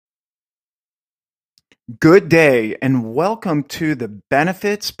Good day and welcome to the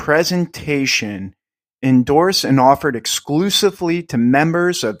benefits presentation endorsed and offered exclusively to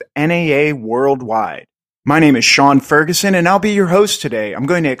members of NAA Worldwide. My name is Sean Ferguson and I'll be your host today. I'm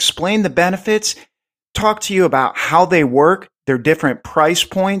going to explain the benefits, talk to you about how they work, their different price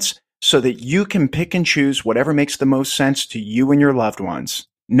points, so that you can pick and choose whatever makes the most sense to you and your loved ones.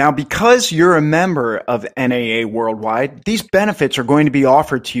 Now, because you're a member of NAA Worldwide, these benefits are going to be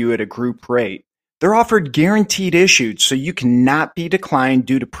offered to you at a group rate. They're offered guaranteed issued, so you cannot be declined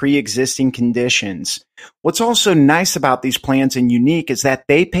due to pre-existing conditions. What's also nice about these plans and unique is that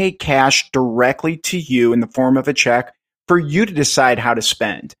they pay cash directly to you in the form of a check for you to decide how to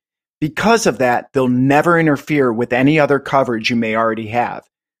spend. Because of that, they'll never interfere with any other coverage you may already have.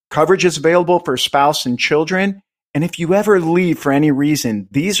 Coverage is available for spouse and children, and if you ever leave for any reason,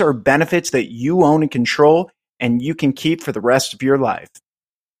 these are benefits that you own and control and you can keep for the rest of your life.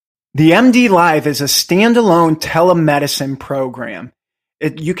 The MD Live is a standalone telemedicine program.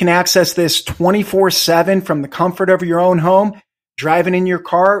 You can access this 24/7 from the comfort of your own home, driving in your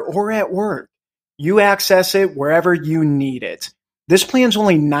car, or at work. You access it wherever you need it. This plan's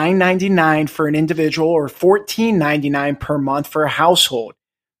only $9.99 for an individual or $14.99 per month for a household.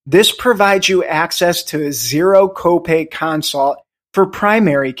 This provides you access to a zero copay consult for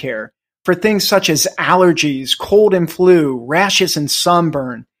primary care for things such as allergies, cold and flu, rashes and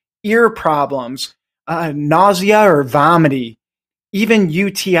sunburn, ear problems, nausea or vomiting, even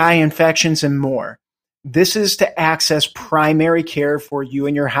UTI infections and more. This is to access primary care for you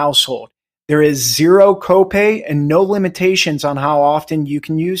and your household. There is zero copay and no limitations on how often you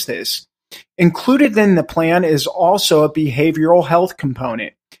can use this. Included in the plan is also a behavioral health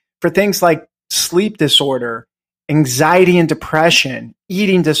component for things like sleep disorder, anxiety and depression,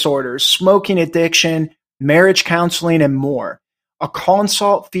 eating disorders, smoking addiction, marriage counseling, and more. A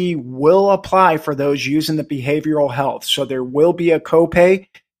consult fee will apply for those using the behavioral health, so there will be a copay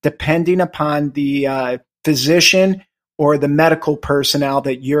depending upon the physician or the medical personnel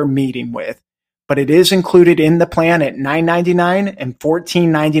that you're meeting with. But it is included in the plan at $9.99 and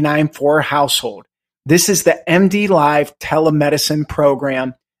 $14.99 for a household. This is the MD Live telemedicine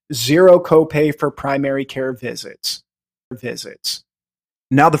program, zero copay for primary care visits.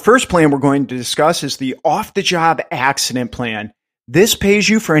 Now, the first plan we're going to discuss is the off-the-job accident plan. This pays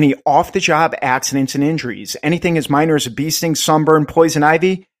you for any off-the-job accidents and injuries, anything as minor as a bee sting, sunburn, poison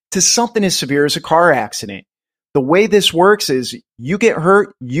ivy, to something as severe as a car accident. The way this works is you get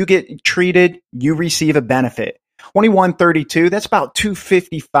hurt, you get treated, you receive a benefit. 2132, that's about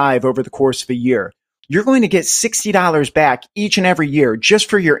 $255 over the course of a year. You're going to get $60 back each and every year just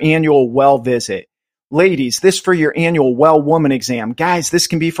for your annual well visit. Ladies, this for your annual well woman exam. Guys, this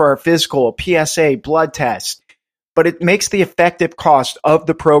can be for our physical, PSA, blood test. But it makes the effective cost of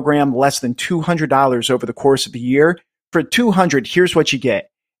the program less than $200 over the course of a year. For $200, here's what you get.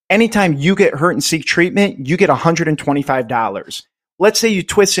 Anytime you get hurt and seek treatment, you get $125. Let's say you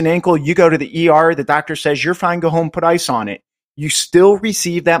twist an ankle, you go to the ER, the doctor says you're fine, go home, put ice on it. You still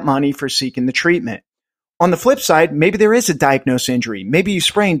receive that money for seeking the treatment. On the flip side, maybe there is a diagnosed injury. Maybe you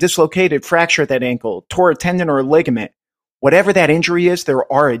sprained, dislocated, fractured that ankle, tore a tendon or a ligament. Whatever that injury is, there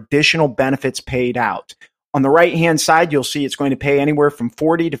are additional benefits paid out. On the right-hand side, you'll see it's going to pay anywhere from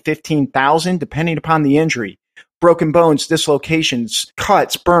 $40,000 to $15,000, depending upon the injury. Broken bones, dislocations,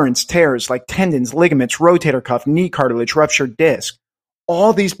 cuts, burns, tears like tendons, ligaments, rotator cuff, knee cartilage, ruptured disc.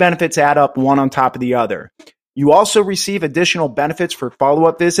 All these benefits add up one on top of the other. You also receive additional benefits for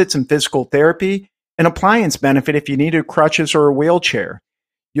follow-up visits and physical therapy, an appliance benefit if you needed crutches or a wheelchair.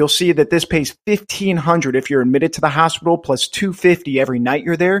 You'll see that this pays $1,500 if you're admitted to the hospital, plus $250 every night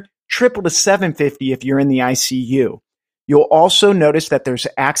you're there. Triple to $750 if you're in the ICU. You'll also notice that there's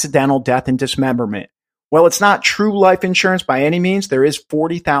accidental death and dismemberment. While it's not true life insurance by any means, there is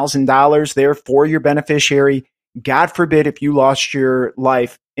 $40,000 there for your beneficiary. God forbid if you lost your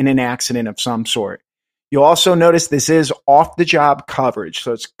life in an accident of some sort. You'll also notice this is off-the-job coverage.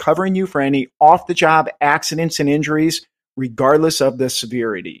 So it's covering you for any off-the-job accidents and injuries, regardless of the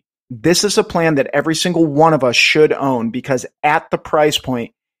severity. This is a plan that every single one of us should own because at the price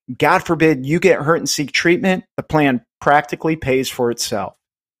point, God forbid you get hurt and seek treatment, the plan practically pays for itself.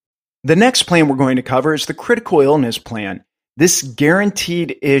 The next plan we're going to cover is the critical illness plan. This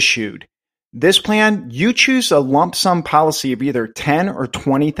guaranteed issued. This plan, you choose a lump sum policy of either $10,000 or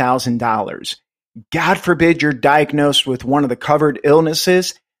 $20,000. God forbid you're diagnosed with one of the covered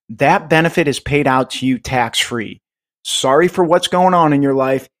illnesses, that benefit is paid out to you tax-free. Sorry for what's going on in your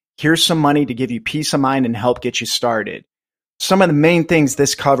life. Here's some money to give you peace of mind and help get you started. Some of the main things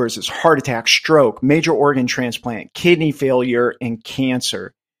this covers is heart attack, stroke, major organ transplant, kidney failure, and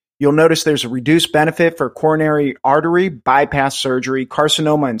cancer. You'll notice there's a reduced benefit for coronary artery bypass surgery,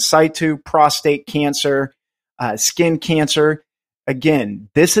 carcinoma in situ, prostate cancer, skin cancer. Again,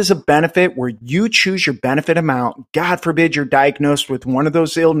 this is a benefit where you choose your benefit amount. God forbid you're diagnosed with one of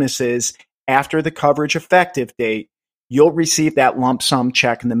those illnesses after the coverage effective date, you'll receive that lump sum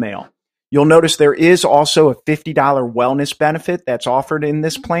check in the mail. You'll notice there is also a $50 wellness benefit that's offered in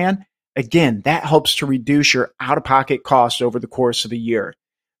this plan. Again, that helps to reduce your out-of-pocket costs over the course of a year.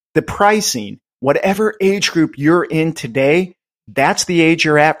 The pricing, whatever age group you're in today, that's the age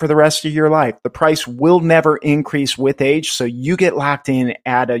you're at for the rest of your life. The price will never increase with age, so you get locked in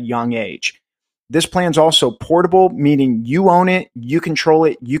at a young age. This plan's also portable, meaning you own it, you control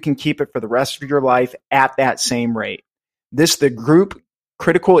it, you can keep it for the rest of your life at that same rate. This is the group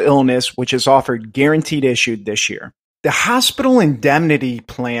critical illness, which is offered guaranteed issued this year. The hospital indemnity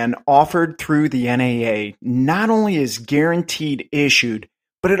plan offered through the NAA not only is guaranteed issued,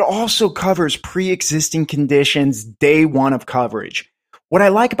 but it also covers pre-existing conditions day one of coverage. What I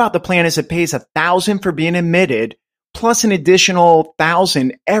like about the plan is it pays $1,000 for being admitted, plus an additional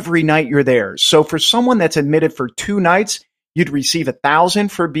 $1,000 every night you're there. So for someone that's admitted for 2 nights, you'd receive $1,000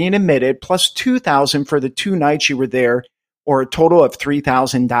 for being admitted, plus $2,000 for the 2 nights you were there, or a total of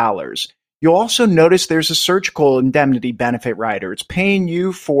 $3,000. You'll also notice there's a surgical indemnity benefit rider. It's paying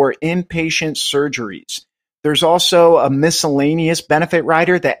you for inpatient surgeries. There's also a miscellaneous benefit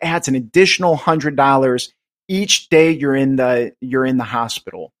rider that adds an additional $100 each day you're in the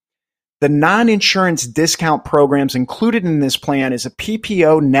hospital. The non-insurance discount programs included in this plan is a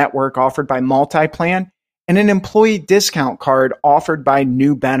PPO network offered by MultiPlan and an employee discount card offered by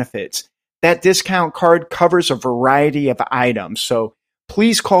New Benefits. That discount card covers a variety of items, so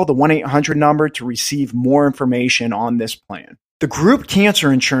please call the 1-800 number to receive more information on this plan. The group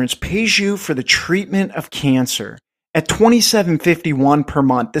cancer insurance pays you for the treatment of cancer. At $27.51 per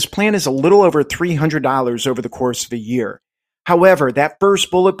month, this plan is a little over $300 over the course of a year. However, that first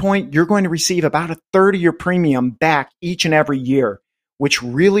bullet point, you're going to receive about a third of your premium back each and every year, which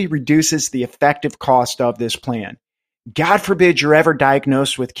really reduces the effective cost of this plan. God forbid you're ever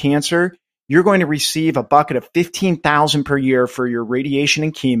diagnosed with cancer, you're going to receive a bucket of $15,000 per year for your radiation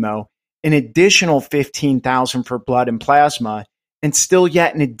and chemo, an additional $15,000 for blood and plasma, and still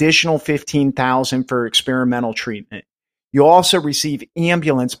yet an additional $15,000 for experimental treatment. You'll also receive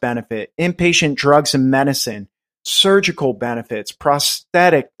ambulance benefit, inpatient drugs and medicine, surgical benefits,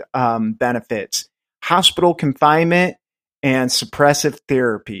 prosthetic benefits, hospital confinement, and suppressive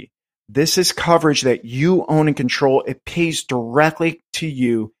therapy. This is coverage that you own and control. It pays directly to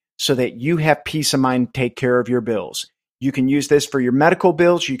you so that you have peace of mind to take care of your bills. You can use this for your medical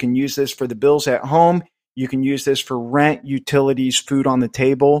bills. You can use this for the bills at home. You can use this for rent, utilities, food on the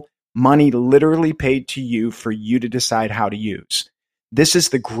table, money literally paid to you for you to decide how to use. This is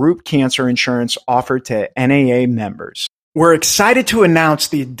the group cancer insurance offered to NAA members. We're excited to announce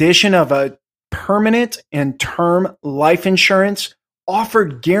the addition of a permanent and term life insurance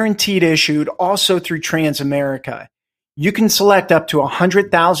offered guaranteed issued also through Transamerica. You can select up to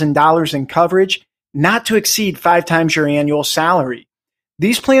 $100,000 in coverage, not to exceed 5 times your annual salary.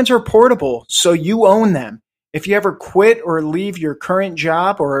 These plans are portable, so you own them. If you ever quit or leave your current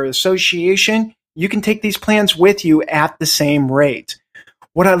job or association, you can take these plans with you at the same rate.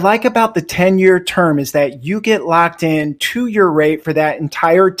 What I like about the 10-year term is that you get locked in to your rate for that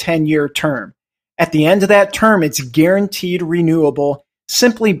entire 10-year term. At the end of that term, it's guaranteed renewable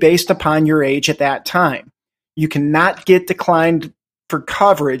simply based upon your age at that time. You cannot get declined for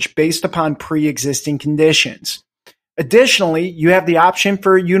coverage based upon pre-existing conditions. Additionally, you have the option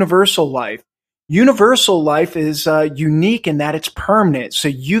for universal life. Universal life is unique in that it's permanent, so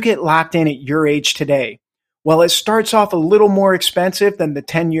you get locked in at your age today. While it starts off a little more expensive than the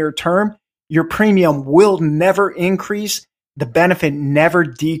 10-year term, your premium will never increase. The benefit never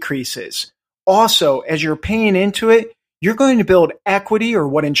decreases. Also, as you're paying into it, you're going to build equity, or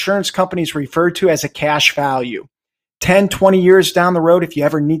what insurance companies refer to as a cash value. 10, 20 years down the road, if you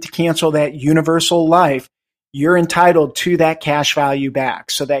ever need to cancel that universal life, you're entitled to that cash value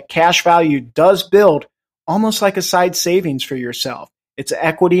back. So that cash value does build almost like a side savings for yourself. It's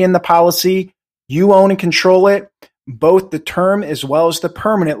equity in the policy. You own and control it. Both the term as well as the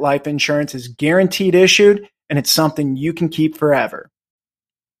permanent life insurance is guaranteed issued, and it's something you can keep forever.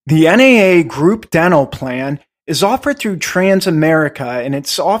 The NAA Group Dental Plan is offered through Transamerica, and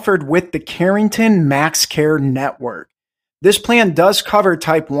it's offered with the Carrington MaxCare Network. This plan does cover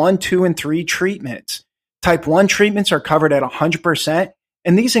type 1, 2, and 3 treatments. Type 1 treatments are covered at 100%,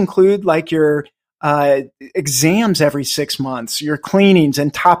 and these include like your exams every 6 months, your cleanings,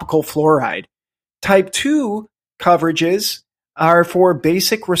 and topical fluoride. Type 2 coverages are for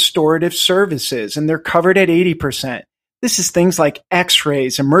basic restorative services, and they're covered at 80%. This is things like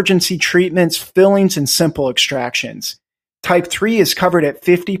x-rays, emergency treatments, fillings, and simple extractions. Type 3 is covered at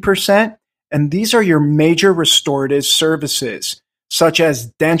 50%, and these are your major restorative services, such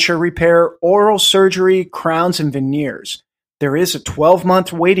as denture repair, oral surgery, crowns, and veneers. There is a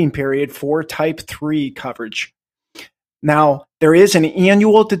 12-month waiting period for Type 3 coverage. Now, there is an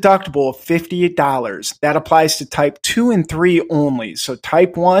annual deductible of $50. That applies to Type 2 and 3 only. So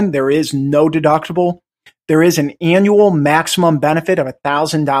Type 1, there is no deductible. There is an annual maximum benefit of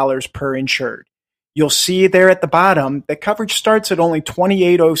 $1,000 per insured. You'll see there at the bottom that coverage starts at only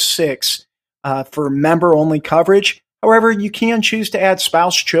 $2,806 for member-only coverage. However, you can choose to add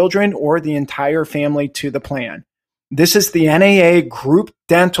spouse, children, or the entire family to the plan. This is the NAA group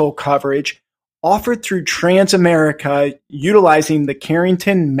dental coverage offered through Transamerica utilizing the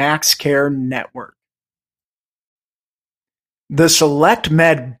Carrington MaxCare network. The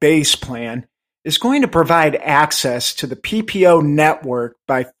SelectMed base plan is going to provide access to the PPO network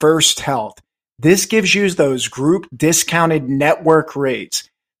by First Health. This gives you those group discounted network rates.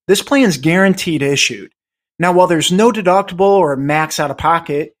 This plan is guaranteed issued. Now, while there's no deductible or max out of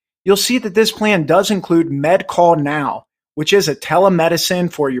pocket, you'll see that this plan does include MedCall Now, which is a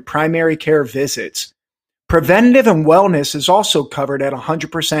telemedicine for your primary care visits. Preventative and wellness is also covered at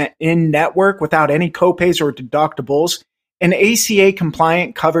 100% in-network without any copays or deductibles, and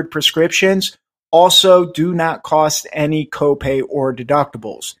ACA-compliant covered prescriptions also do not cost any copay or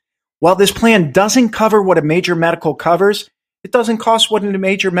deductibles. While this plan doesn't cover what a major medical covers, it doesn't cost what a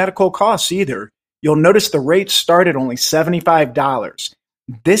major medical costs either. You'll notice the rates start at only $75.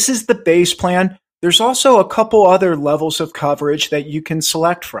 This is the base plan. There's also a couple other levels of coverage that you can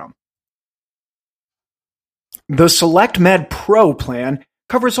select from. The SelectMed Pro plan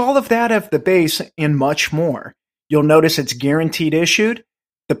covers all of that of the base and much more. You'll notice it's guaranteed issued.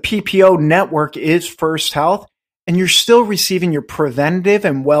 The PPO network is First Health, and you're still receiving your preventative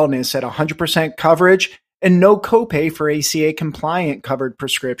and wellness at 100% coverage and no copay for ACA compliant covered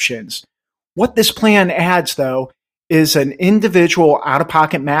prescriptions. What this plan adds, though, is an individual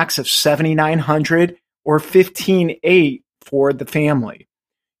out-of-pocket max of $7,900 or $15,800 for the family.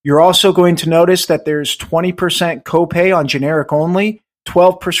 You're also going to notice that there's 20% copay on generic only,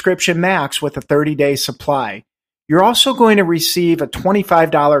 12 prescription max with a 30-day supply. You're also going to receive a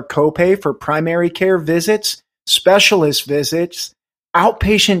 $25 copay for primary care visits, specialist visits,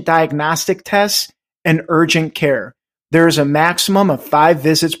 outpatient diagnostic tests, and urgent care. There is a maximum of 5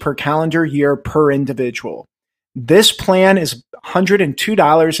 visits per calendar year per individual. This plan is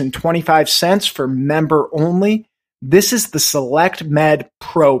 $102.25 for member only. This is the SelectMed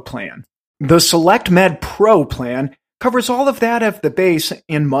Pro plan. The SelectMed Pro plan covers all of that of the base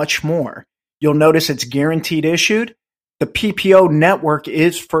and much more. You'll notice it's guaranteed issued. The PPO network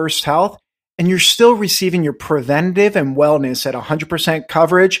is First Health, and you're still receiving your preventative and wellness at 100%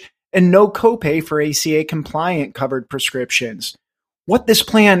 coverage and no copay for ACA compliant covered prescriptions. What this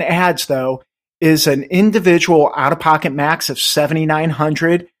plan adds, though, is an individual out-of-pocket max of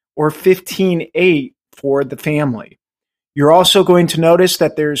 $7,900 or $15,800 for the family. You're also going to notice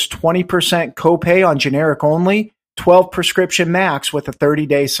that there's 20% copay on generic only, 12 prescription max with a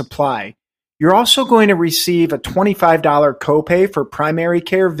 30-day supply. You're also going to receive a $25 copay for primary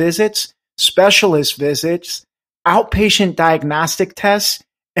care visits, specialist visits, outpatient diagnostic tests,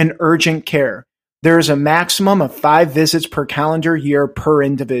 and urgent care. There is a maximum of 5 visits per calendar year per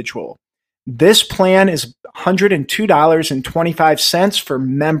individual. This plan is $102.25 for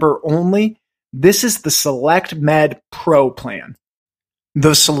member only. This is the SelectMed Pro plan.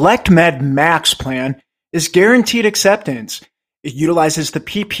 The SelectMed Max plan is guaranteed acceptance. It utilizes the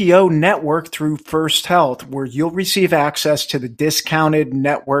PPO network through First Health, where you'll receive access to the discounted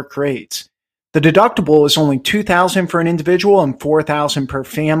network rates. The deductible is only $2,000 for an individual and $4,000 per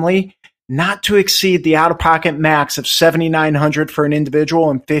family, not to exceed the out-of-pocket max of $7,900 for an individual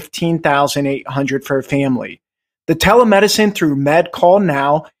and $15,800 for a family. The telemedicine through MedCall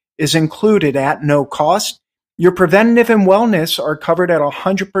Now is included at no cost. Your preventative and wellness are covered at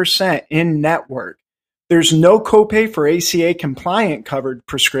 100% in-network. There's no copay for ACA compliant covered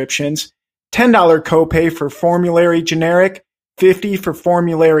prescriptions, $10 copay for formulary generic, $50 for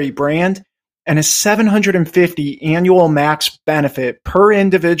formulary brand, and a $750 annual max benefit per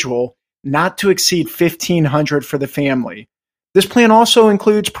individual, not to exceed $1,500 for the family. This plan also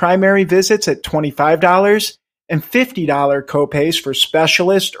includes primary visits at $25 and $50 copays for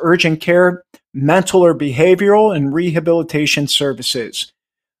specialist, urgent care, mental or behavioral, and rehabilitation services.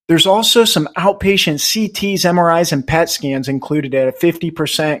 There's also some outpatient CTs, MRIs, and PET scans included at a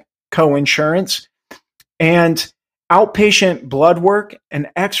 50% coinsurance. And Outpatient blood work and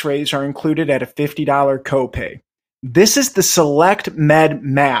x-rays are included at a $50 copay. This is the Select Med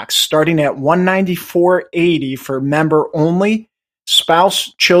Max, starting at $194.80 for member only.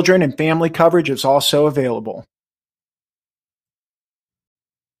 Spouse, children, and family coverage is also available.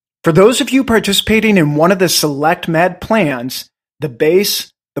 For those of you participating in one of the Select Med plans, the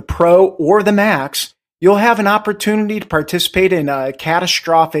Base, the Pro, or the Max, you'll have an opportunity to participate in a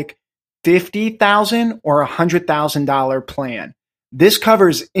catastrophic $50,000 or $100,000 plan. This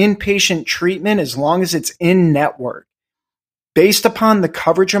covers inpatient treatment as long as it's in-network. Based upon the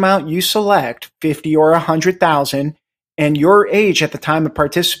coverage amount you select, 50 or 100,000, and your age at the time of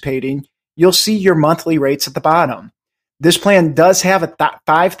participating, you'll see your monthly rates at the bottom. This plan does have a $5,000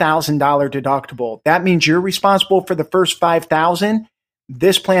 deductible. That means you're responsible for the first $5,000.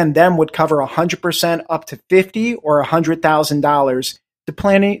 This plan then would cover 100% up to $50,000 or $100,000,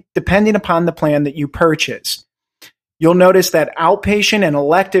 depending upon the plan that you purchase. You'll notice that outpatient and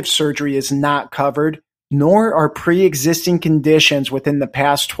elective surgery is not covered, nor are pre-existing conditions within the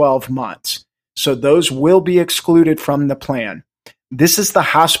past 12 months. So those will be excluded from the plan. This is the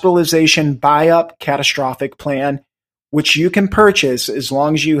hospitalization buy-up catastrophic plan, which you can purchase as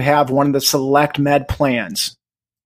long as you have one of the Select Med plans.